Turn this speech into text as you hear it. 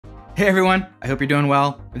Hey everyone, I hope you're doing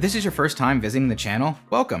well. If this is your first time visiting the channel,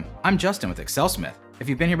 welcome. I'm Justin with ExcelSmith. If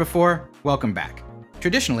you've been here before, welcome back.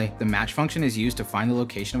 Traditionally, the match function is used to find the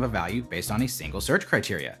location of a value based on a single search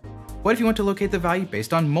criteria. What if you want to locate the value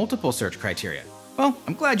based on multiple search criteria? Well,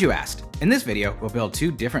 I'm glad you asked. In this video, we'll build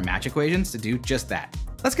two different match equations to do just that.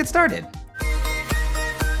 Let's get started.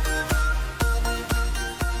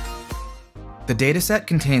 The dataset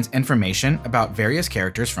contains information about various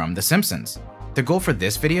characters from The Simpsons. The goal for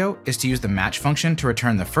this video is to use the match function to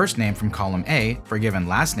return the first name from column A for a given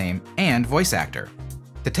last name and voice actor.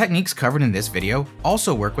 The techniques covered in this video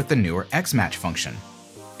also work with the newer xmatch function.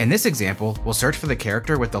 In this example, we'll search for the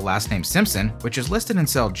character with the last name Simpson, which is listed in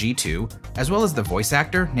cell G2, as well as the voice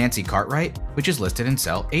actor Nancy Cartwright, which is listed in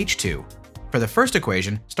cell H2. For the first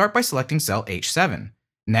equation, start by selecting cell H7.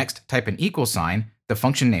 Next, type an equal sign, the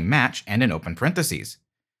function name match, and an open parentheses.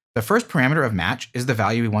 The first parameter of match is the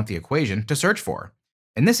value we want the equation to search for.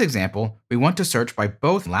 In this example, we want to search by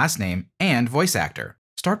both last name and voice actor.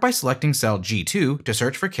 Start by selecting cell G2 to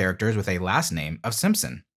search for characters with a last name of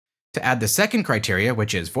Simpson. To add the second criteria,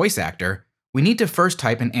 which is voice actor, we need to first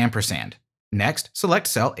type an ampersand. Next, select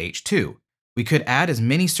cell H2. We could add as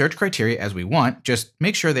many search criteria as we want, just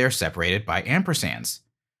make sure they are separated by ampersands.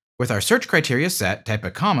 With our search criteria set, type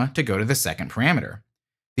a comma to go to the second parameter.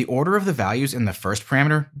 The order of the values in the first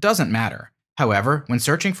parameter doesn't matter. However, when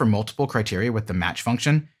searching for multiple criteria with the match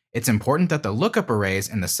function, it's important that the lookup arrays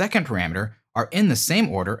in the second parameter are in the same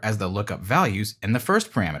order as the lookup values in the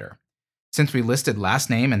first parameter. Since we listed last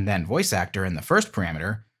name and then voice actor in the first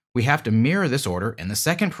parameter, we have to mirror this order in the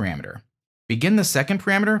second parameter. Begin the second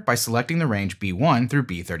parameter by selecting the range B1 through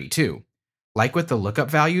B32. Like with the lookup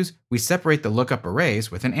values, we separate the lookup arrays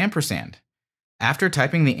with an ampersand. After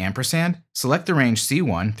typing the ampersand, select the range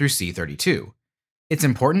C1 through C32. It's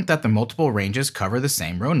important that the multiple ranges cover the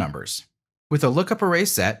same row numbers. With a lookup array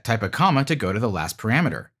set, type a comma to go to the last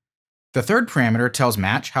parameter. The third parameter tells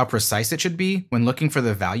match how precise it should be when looking for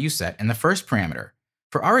the value set in the first parameter.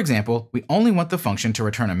 For our example, we only want the function to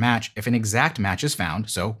return a match if an exact match is found,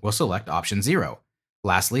 so we'll select option 0.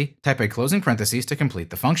 Lastly, type a closing parentheses to complete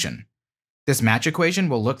the function. This match equation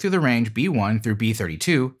will look through the range B1 through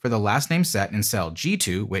B32 for the last name set in cell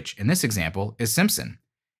G2, which in this example is Simpson.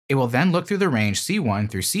 It will then look through the range C1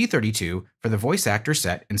 through C32 for the voice actor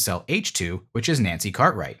set in cell H2, which is Nancy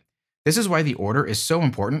Cartwright. This is why the order is so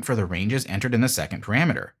important for the ranges entered in the second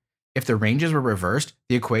parameter. If the ranges were reversed,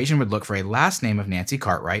 the equation would look for a last name of Nancy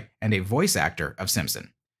Cartwright and a voice actor of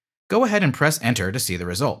Simpson. Go ahead and press enter to see the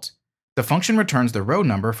result. The function returns the row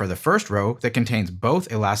number for the first row that contains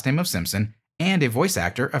both a last name of Simpson and a voice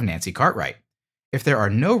actor of Nancy Cartwright. If there are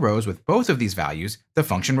no rows with both of these values, the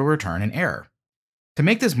function will return an error. To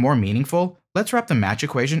make this more meaningful, let's wrap the match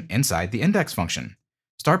equation inside the index function.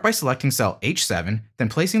 Start by selecting cell H7, then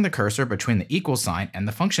placing the cursor between the equal sign and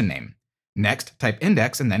the function name. Next, type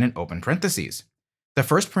index and then an open parentheses. The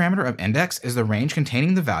first parameter of index is the range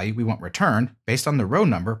containing the value we want returned based on the row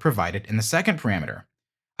number provided in the second parameter.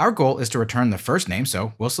 Our goal is to return the first name,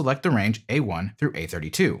 so we'll select the range A1 through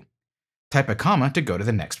A32. Type a comma to go to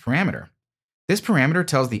the next parameter. This parameter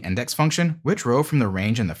tells the index function which row from the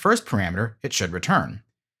range in the first parameter it should return.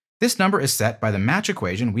 This number is set by the match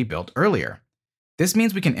equation we built earlier. This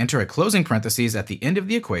means we can enter a closing parentheses at the end of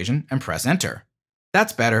the equation and press enter.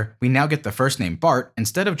 That's better, we now get the first name Bart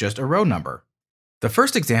instead of just a row number. The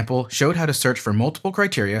first example showed how to search for multiple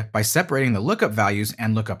criteria by separating the lookup values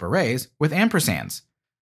and lookup arrays with ampersands.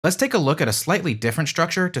 Let's take a look at a slightly different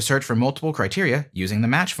structure to search for multiple criteria using the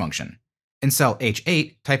match function. In cell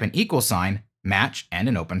H8, type an equal sign, match, and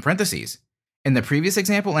an open parentheses. In the previous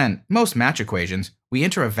example and most match equations, we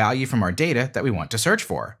enter a value from our data that we want to search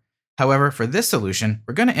for. However, for this solution,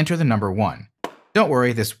 we're going to enter the number 1. Don't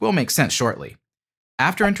worry, this will make sense shortly.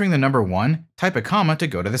 After entering the number 1, type a comma to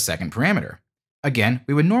go to the second parameter. Again,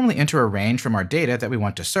 we would normally enter a range from our data that we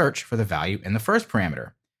want to search for the value in the first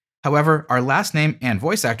parameter. However, our last name and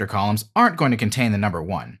voice actor columns aren't going to contain the number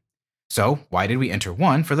 1. So why did we enter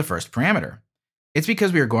 1 for the first parameter? It's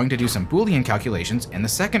because we are going to do some Boolean calculations in the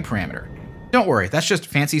second parameter. Don't worry, that's just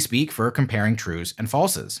fancy speak for comparing trues and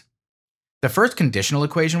falses. The first conditional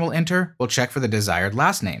equation we'll enter will check for the desired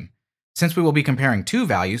last name. Since we will be comparing two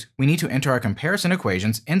values, we need to enter our comparison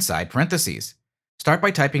equations inside parentheses. Start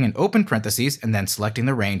by typing an open parentheses and then selecting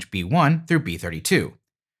the range B1 through B32.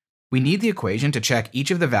 We need the equation to check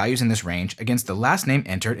each of the values in this range against the last name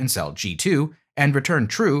entered in cell G2 and return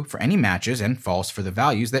true for any matches and false for the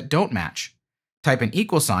values that don't match. Type an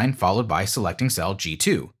equal sign followed by selecting cell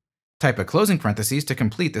G2. Type a closing parentheses to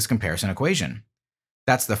complete this comparison equation.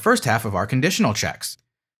 That's the first half of our conditional checks.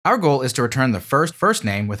 Our goal is to return the first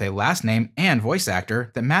name with a last name and voice actor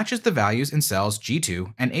that matches the values in cells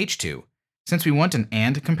G2 and H2. Since we want an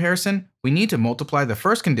AND comparison, we need to multiply the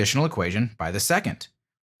first conditional equation by the second.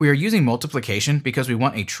 We are using multiplication because we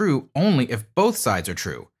want a true only if both sides are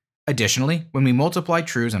true. Additionally, when we multiply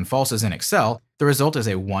trues and falses in Excel, the result is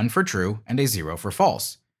a 1 for true and a 0 for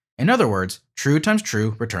false. In other words, true times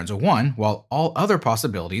true returns a 1, while all other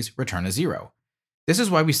possibilities return a 0. This is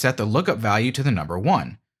why we set the lookup value to the number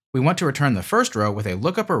 1. We want to return the first row with a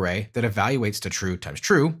lookup array that evaluates to true times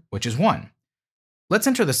true, which is 1. Let's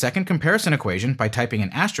enter the second comparison equation by typing an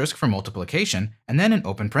asterisk for multiplication and then an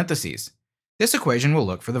open parentheses. This equation will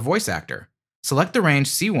look for the voice actor. Select the range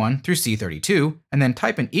C1 through C32 and then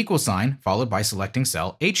type an equal sign followed by selecting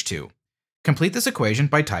cell H2. Complete this equation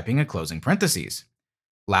by typing a closing parentheses.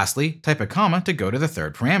 Lastly, type a comma to go to the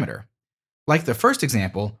third parameter. Like the first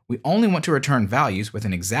example, we only want to return values with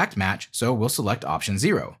an exact match, so we'll select option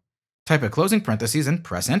 0. Type a closing parentheses and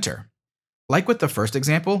press enter. Like with the first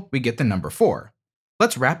example, we get the number 4.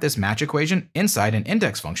 Let's wrap this match equation inside an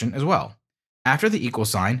index function as well. After the equal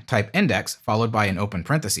sign, type index followed by an open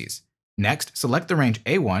parentheses. Next, select the range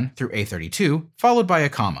A1 through A32 followed by a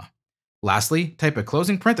comma. Lastly, type a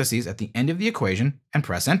closing parentheses at the end of the equation and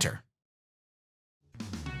press enter.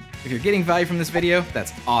 If you're getting value from this video,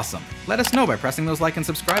 that's awesome. Let us know by pressing those like and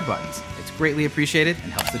subscribe buttons. It's greatly appreciated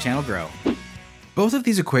and helps the channel grow. Both of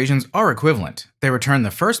these equations are equivalent. They return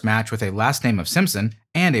the first match with a last name of Simpson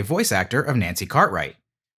and a voice actor of Nancy Cartwright.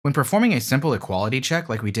 When performing a simple equality check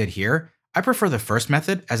like we did here, I prefer the first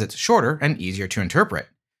method as it's shorter and easier to interpret.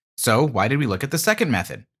 So why did we look at the second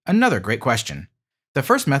method? Another great question. The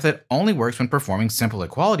first method only works when performing simple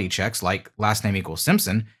equality checks like last name equals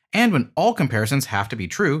Simpson and when all comparisons have to be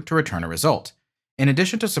true to return a result. In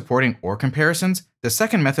addition to supporting OR comparisons, the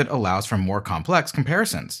second method allows for more complex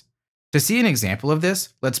comparisons. To see an example of this,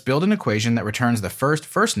 let's build an equation that returns the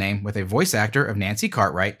first name with a voice actor of Nancy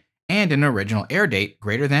Cartwright and an original air date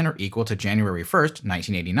greater than or equal to January 1st,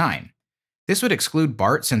 1989. This would exclude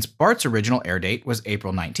Bart since Bart's original air date was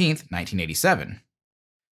April 19th, 1987.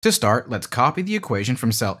 To start, let's copy the equation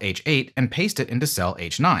from cell H8 and paste it into cell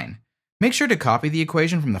H9. Make sure to copy the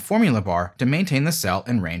equation from the formula bar to maintain the cell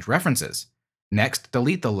and range references. Next,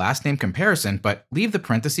 delete the last name comparison, but leave the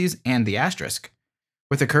parentheses and the asterisk.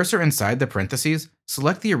 With the cursor inside the parentheses,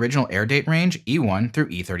 select the original air date range E1 through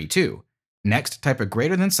E32. Next, type a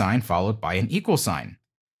greater than sign followed by an equal sign.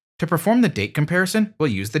 To perform the date comparison, we'll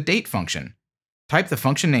use the date function. Type the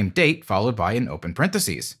function name date followed by an open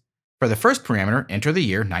parentheses. For the first parameter, enter the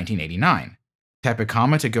year 1989. Type a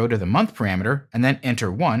comma to go to the month parameter, and then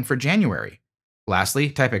enter 1 for January. Lastly,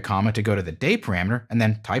 type a comma to go to the day parameter, and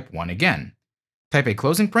then type 1 again. Type a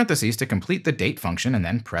closing parentheses to complete the date function, and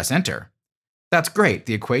then press enter. That's great,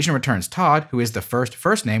 the equation returns Todd, who is the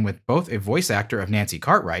first name with both a voice actor of Nancy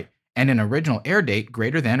Cartwright and an original air date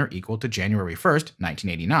greater than or equal to January 1st,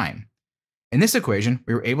 1989. In this equation,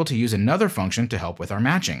 we were able to use another function to help with our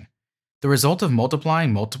matching. The result of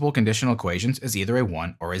multiplying multiple conditional equations is either a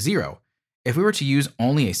 1 or a 0. If we were to use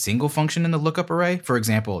only a single function in the lookup array, for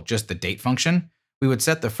example, just the date function, we would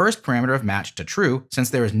set the first parameter of match to true since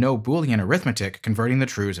there is no Boolean arithmetic converting the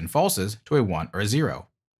trues and falses to a 1 or a 0.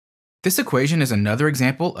 This equation is another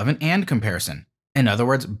example of an AND comparison. In other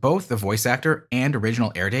words, both the voice actor and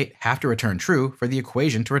original air date have to return true for the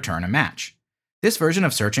equation to return a match. This version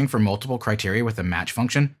of searching for multiple criteria with the match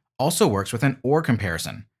function also works with an OR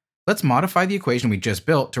comparison. Let's modify the equation we just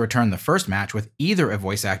built to return the first match with either a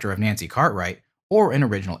voice actor of Nancy Cartwright or an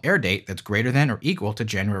original air date that's greater than or equal to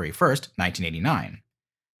January 1st, 1989.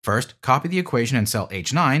 First, copy the equation in cell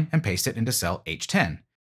H9 and paste it into cell H10.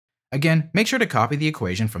 Again, make sure to copy the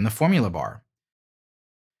equation from the formula bar.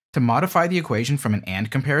 To modify the equation from an AND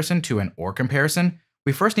comparison to an OR comparison,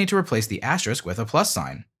 we first need to replace the asterisk with a plus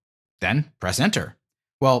sign. Then, press enter.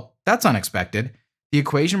 Well, that's unexpected. The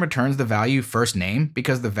equation returns the value first name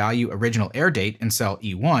because the value original air date in cell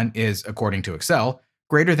E1 is, according to Excel,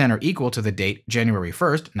 greater than or equal to the date January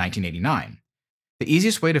 1st, 1989. The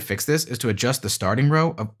easiest way to fix this is to adjust the starting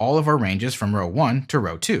row of all of our ranges from row 1 to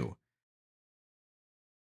row 2.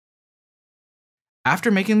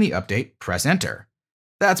 After making the update, press enter.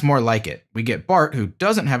 That's more like it. We get Bart, who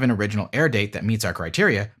doesn't have an original air date that meets our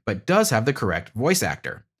criteria, but does have the correct voice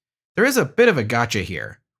actor. There is a bit of a gotcha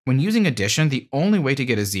here. When using addition, the only way to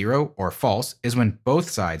get a 0 or false is when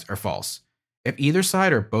both sides are false. If either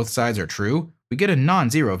side or both sides are true, we get a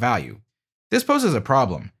non-zero value. This poses a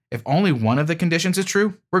problem. If only one of the conditions is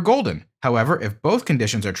true, we're golden. However, if both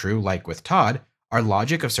conditions are true, like with Todd, our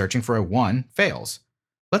logic of searching for a 1 fails.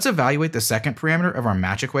 Let's evaluate the second parameter of our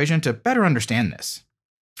match equation to better understand this.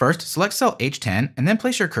 First, select cell H10 and then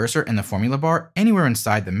place your cursor in the formula bar anywhere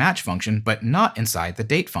inside the match function but not inside the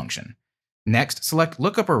date function. Next, select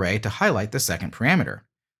lookup array to highlight the second parameter.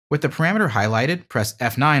 With the parameter highlighted, press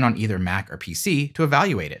F9 on either Mac or PC to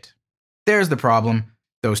evaluate it. There's the problem.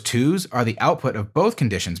 Those 2s are the output of both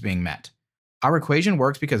conditions being met. Our equation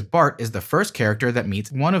works because Bart is the first character that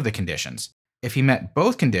meets one of the conditions. If he met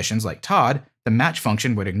both conditions like Todd, the match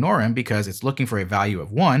function would ignore him because it's looking for a value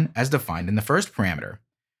of 1 as defined in the first parameter.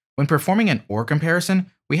 When performing an OR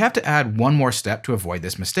comparison, we have to add one more step to avoid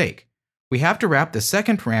this mistake. We have to wrap the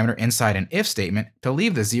second parameter inside an if statement to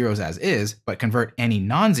leave the zeros as is, but convert any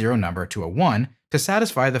non-zero number to a 1 to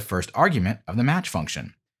satisfy the first argument of the match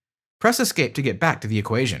function. Press Escape to get back to the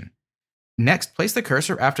equation. Next, place the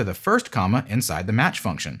cursor after the first comma inside the match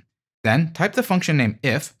function. Then, type the function name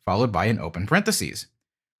if followed by an open parentheses.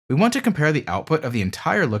 We want to compare the output of the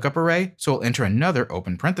entire lookup array, so we'll enter another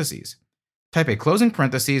open parentheses. Type a closing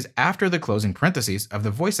parentheses after the closing parentheses of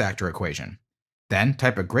the voice actor equation. Then,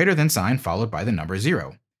 type a greater than sign followed by the number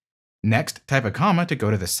 0. Next, type a comma to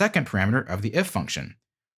go to the second parameter of the if function.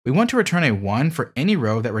 We want to return a 1 for any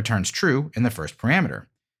row that returns true in the first parameter.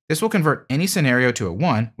 This will convert any scenario to a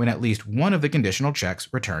 1 when at least one of the conditional checks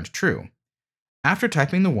returned true. After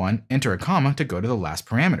typing the 1, enter a comma to go to the last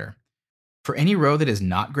parameter. For any row that is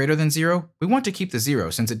not greater than 0, we want to keep the 0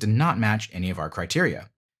 since it did not match any of our criteria.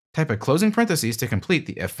 Type a closing parentheses to complete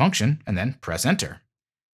the if function and then press enter.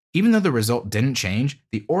 Even though the result didn't change,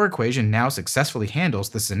 the OR equation now successfully handles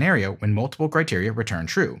the scenario when multiple criteria return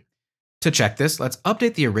true. To check this, let's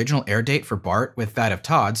update the original air date for Bart with that of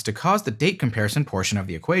Todd's to cause the date comparison portion of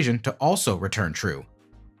the equation to also return true.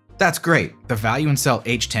 That's great, the value in cell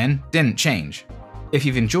H10 didn't change. If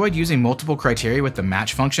you've enjoyed using multiple criteria with the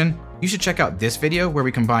match function, you should check out this video where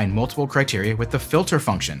we combine multiple criteria with the filter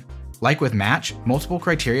function. Like with match, multiple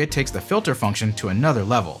criteria takes the filter function to another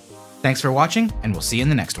level. Thanks for watching, and we'll see you in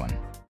the next one.